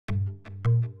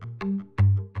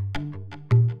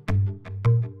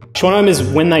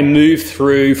Schwannomas, when they move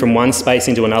through from one space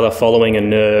into another following a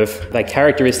nerve, they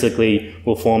characteristically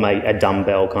will form a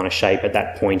dumbbell kind of shape at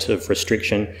that point of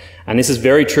restriction. And this is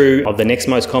very true of the next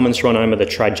most common schwannoma, the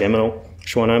trigeminal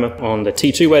schwannoma. On the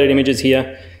T2 weighted images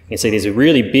here, you can see there's a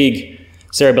really big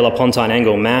cerebellopontine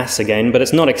angle mass again, but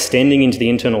it's not extending into the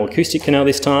internal acoustic canal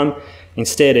this time.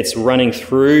 Instead, it's running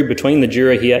through between the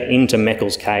dura here into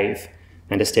Meckel's cave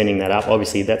and extending that up.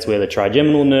 Obviously, that's where the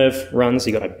trigeminal nerve runs.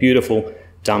 You've got a beautiful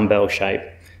dumbbell shape.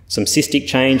 Some cystic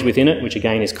change within it, which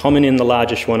again is common in the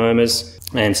larger schwannomas,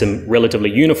 and some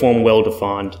relatively uniform,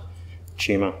 well-defined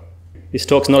tumour. This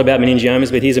talk's not about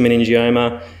meningiomas, but here's a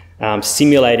meningioma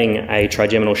simulating a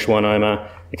trigeminal schwannoma,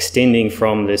 extending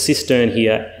from the cistern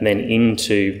here and then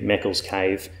into Meckel's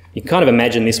cave. You can kind of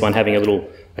imagine this one having a little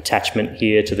attachment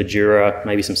here to the dura,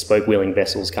 maybe some spoke wheeling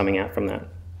vessels coming out from that.